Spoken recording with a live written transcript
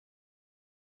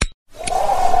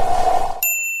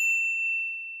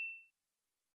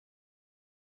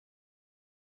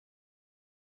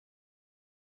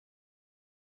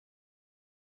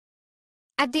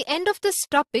At the end of this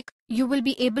topic, you will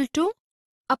be able to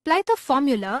apply the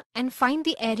formula and find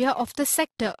the area of the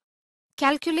sector.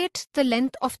 Calculate the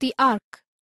length of the arc.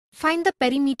 Find the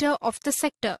perimeter of the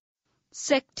sector.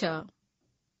 Sector.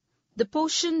 The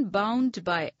portion bound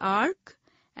by arc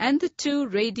and the two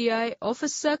radii of a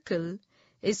circle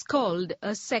is called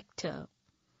a sector.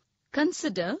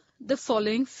 Consider the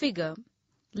following figure.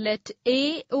 Let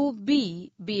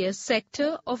AOB be a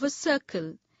sector of a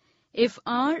circle if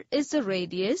r is the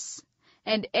radius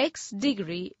and x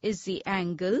degree is the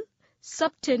angle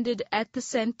subtended at the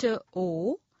center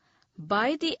O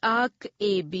by the arc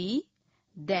AB,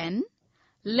 then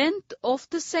length of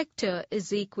the sector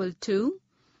is equal to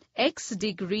x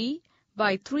degree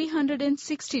by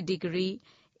 360 degree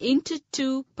into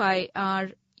 2 pi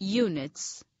r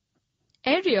units.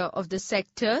 Area of the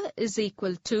sector is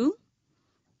equal to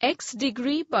x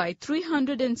degree by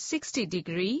 360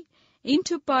 degree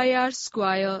into pi r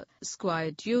square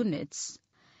squared units.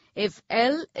 If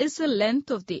L is the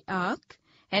length of the arc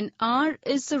and r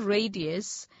is the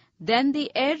radius, then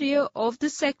the area of the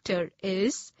sector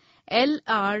is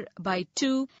LR by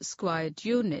 2 squared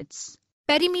units.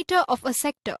 Perimeter of a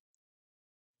sector.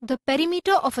 The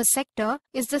perimeter of a sector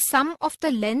is the sum of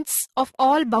the lengths of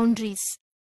all boundaries.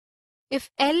 If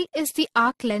L is the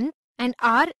arc length and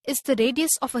R is the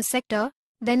radius of a sector,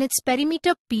 then its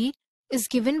perimeter P is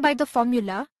given by the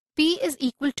formula P is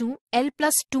equal to L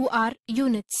plus 2R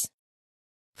units.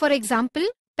 For example,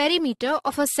 perimeter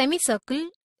of a semicircle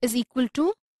is equal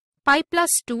to pi plus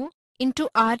 2 into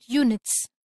R units.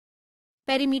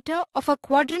 Perimeter of a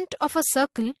quadrant of a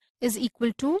circle is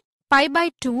equal to pi by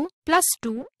 2 plus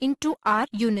 2 into R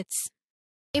units.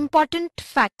 Important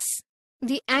facts.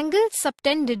 The angle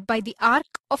subtended by the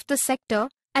arc of the sector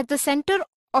at the center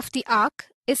of the arc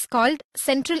is called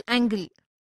central angle.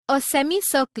 A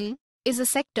semicircle is a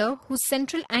sector whose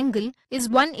central angle is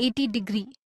 180 degree.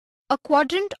 A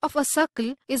quadrant of a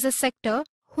circle is a sector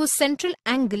whose central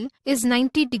angle is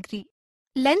 90 degree.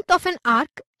 Length of an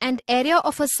arc and area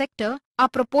of a sector are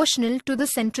proportional to the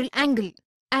central angle.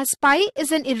 As pi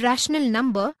is an irrational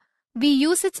number, we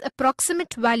use its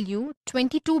approximate value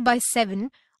 22 by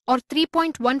 7 or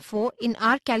 3.14 in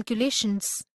our calculations.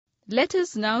 Let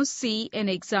us now see an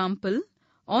example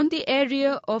on the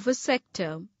area of a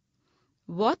sector.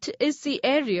 What is the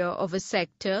area of a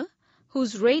sector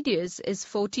whose radius is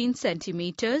 14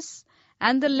 centimeters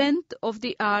and the length of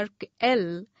the arc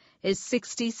L is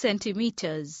 60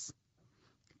 centimeters?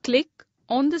 Click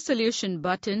on the solution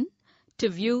button to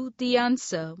view the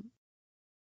answer.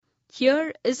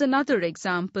 Here is another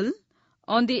example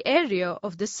on the area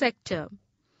of the sector.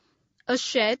 A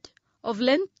shed of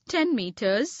length 10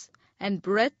 meters and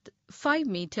breadth 5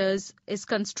 meters is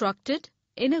constructed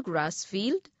in a grass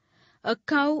field. A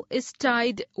cow is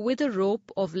tied with a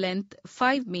rope of length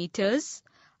 5 meters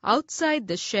outside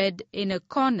the shed in a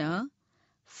corner.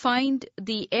 Find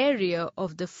the area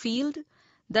of the field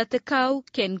that the cow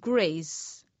can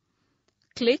graze.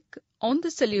 Click on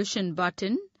the solution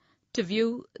button to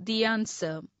view the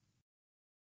answer.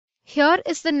 Here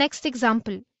is the next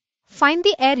example. Find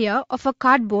the area of a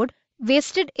cardboard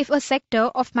wasted if a sector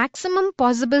of maximum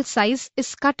possible size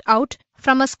is cut out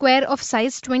from a square of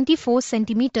size 24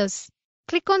 centimeters.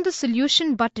 Click on the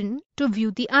solution button to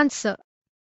view the answer.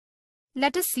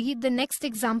 Let us see the next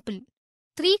example.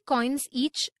 3 coins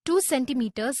each 2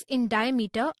 centimeters in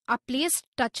diameter are placed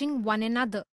touching one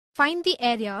another. Find the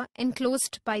area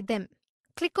enclosed by them.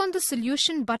 Click on the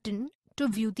solution button to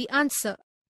view the answer.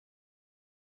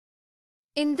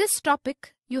 In this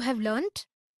topic, you have learnt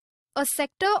a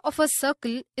sector of a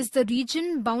circle is the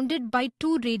region bounded by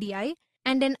 2 radii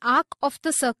and an arc of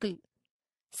the circle.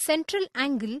 Central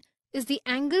angle is the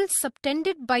angle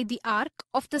subtended by the arc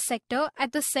of the sector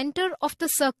at the center of the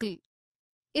circle.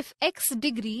 If x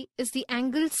degree is the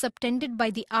angle subtended by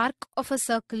the arc of a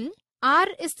circle, r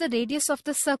is the radius of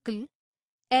the circle,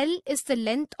 L is the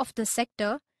length of the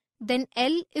sector, then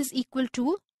L is equal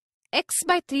to x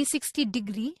by 360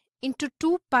 degree into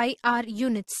 2 pi r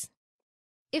units.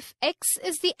 If x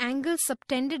is the angle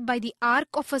subtended by the arc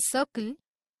of a circle,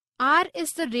 r is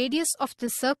the radius of the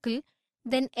circle,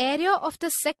 then area of the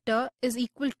sector is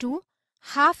equal to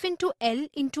half into L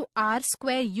into r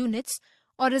square units,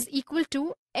 or is equal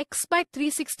to x by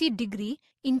 360 degree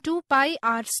into pi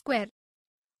r square.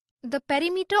 The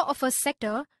perimeter of a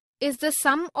sector is the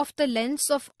sum of the lengths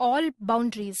of all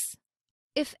boundaries.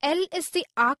 If L is the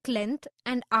arc length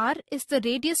and R is the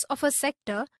radius of a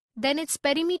sector, then its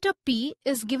perimeter P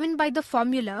is given by the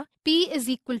formula P is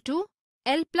equal to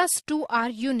L plus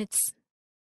 2R units.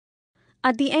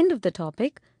 At the end of the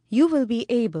topic, you will be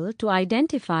able to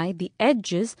identify the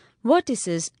edges,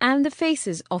 vertices and the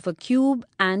faces of a cube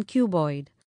and cuboid.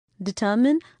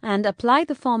 Determine and apply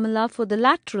the formula for the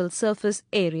lateral surface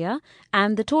area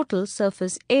and the total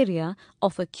surface area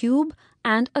of a cube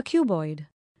and a cuboid.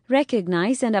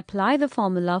 Recognize and apply the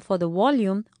formula for the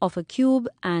volume of a cube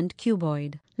and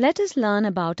cuboid. Let us learn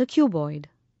about a cuboid.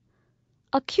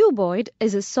 A cuboid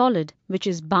is a solid which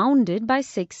is bounded by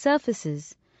 6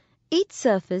 surfaces. Each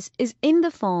surface is in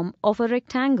the form of a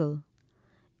rectangle.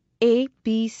 A,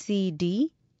 B, C,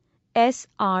 D, S,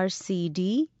 R, C,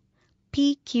 D,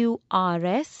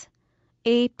 PQRS,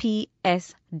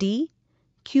 APSD,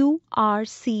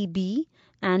 QRCB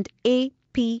and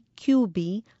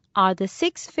APQB are the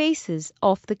 6 faces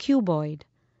of the cuboid.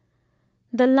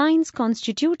 The lines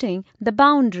constituting the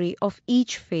boundary of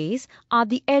each face are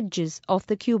the edges of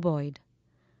the cuboid.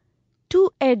 2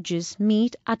 edges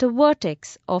meet at a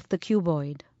vertex of the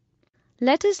cuboid.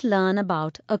 Let us learn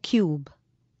about a cube.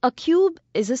 A cube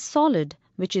is a solid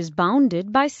which is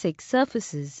bounded by 6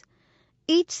 surfaces.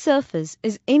 Each surface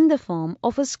is in the form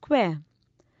of a square.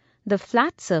 The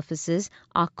flat surfaces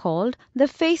are called the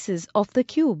faces of the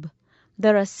cube.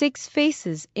 There are 6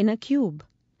 faces in a cube.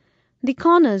 The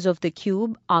corners of the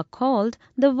cube are called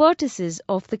the vertices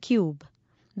of the cube.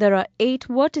 There are 8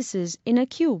 vertices in a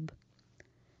cube.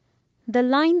 The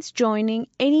lines joining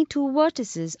any 2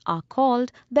 vertices are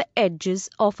called the edges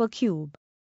of a cube.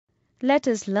 Let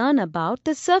us learn about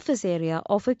the surface area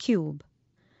of a cube.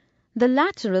 The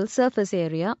lateral surface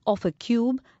area of a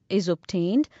cube is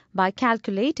obtained by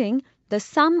calculating the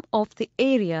sum of the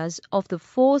areas of the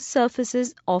 4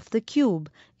 surfaces of the cube,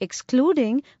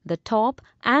 excluding the top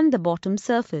and the bottom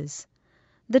surface.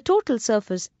 The total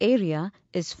surface area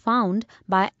is found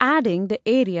by adding the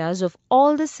areas of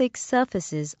all the 6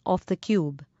 surfaces of the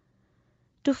cube.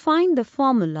 To find the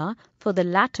formula for the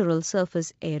lateral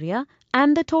surface area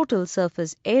and the total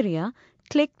surface area,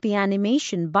 click the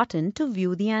animation button to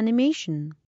view the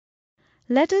animation.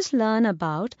 Let us learn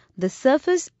about the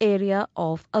surface area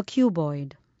of a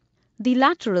cuboid. The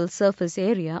lateral surface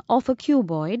area of a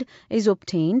cuboid is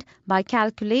obtained by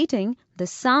calculating the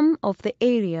sum of the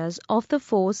areas of the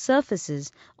 4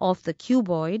 surfaces of the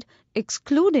cuboid,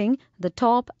 excluding the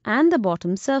top and the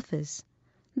bottom surface.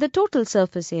 The total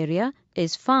surface area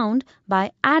is found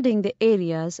by adding the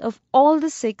areas of all the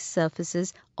 6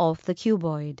 surfaces of the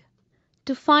cuboid.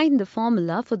 To find the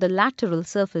formula for the lateral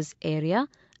surface area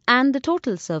and the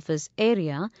total surface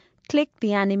area, click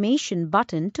the animation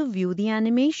button to view the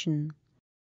animation.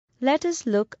 Let us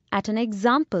look at an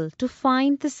example to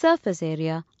find the surface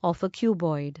area of a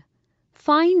cuboid.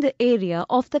 Find the area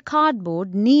of the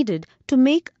cardboard needed to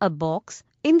make a box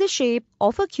in the shape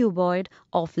of a cuboid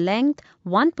of length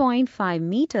 1.5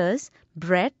 meters,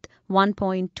 breadth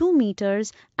 1.2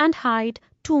 meters and height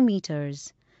 2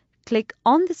 meters. Click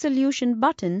on the solution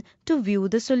button to view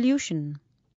the solution.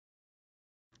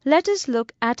 Let us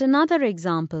look at another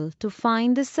example to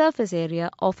find the surface area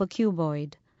of a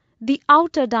cuboid. The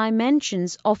outer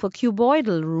dimensions of a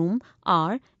cuboidal room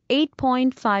are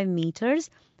 8.5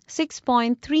 meters,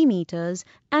 6.3 meters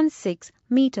and 6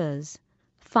 meters.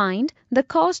 Find the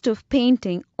cost of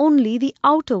painting only the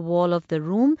outer wall of the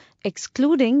room,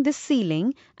 excluding the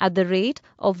ceiling, at the rate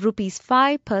of Rs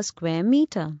 5 per square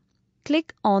meter.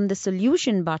 Click on the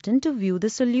solution button to view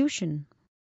the solution.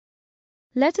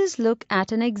 Let us look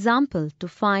at an example to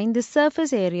find the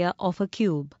surface area of a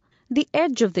cube. The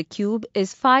edge of the cube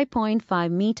is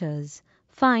 5.5 meters.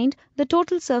 Find the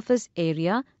total surface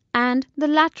area and the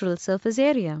lateral surface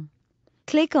area.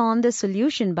 Click on the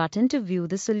solution button to view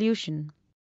the solution.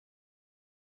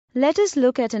 Let us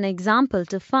look at an example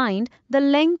to find the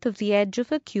length of the edge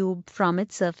of a cube from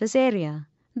its surface area.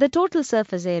 The total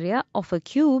surface area of a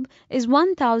cube is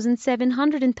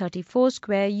 1734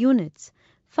 square units.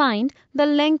 Find the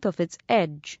length of its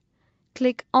edge.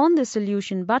 Click on the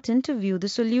solution button to view the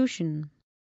solution.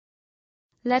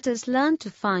 Let us learn to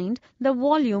find the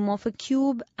volume of a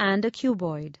cube and a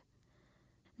cuboid.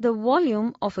 The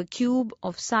volume of a cube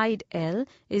of side L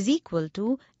is equal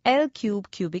to L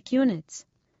cube cubic units.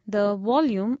 The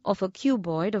volume of a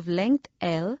cuboid of length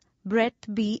L, breadth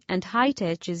B and height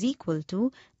h is equal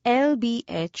to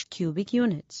LBH cubic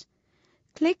units.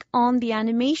 Click on the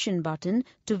animation button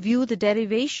to view the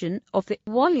derivation of the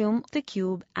volume of the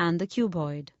cube and the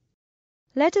cuboid.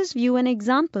 Let us view an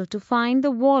example to find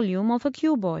the volume of a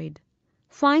cuboid.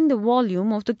 Find the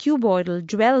volume of the cuboidal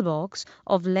jewel box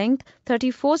of length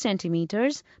 34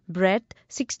 cm, breadth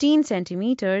 16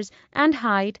 cm and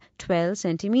height 12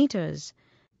 cm.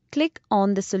 Click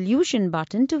on the solution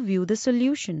button to view the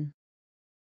solution.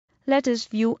 Let us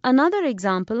view another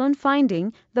example on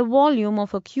finding the volume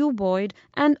of a cuboid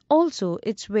and also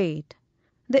its weight.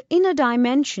 The inner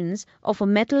dimensions of a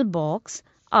metal box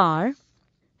are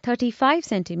 35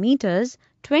 centimeters,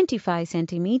 25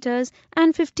 centimeters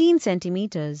and 15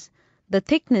 centimeters. The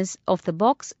thickness of the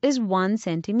box is 1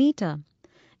 centimeter.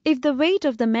 If the weight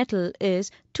of the metal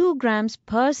is 2 grams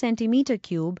per centimeter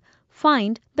cube,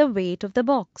 find the weight of the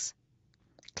box.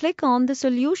 Click on the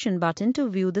solution button to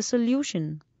view the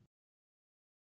solution.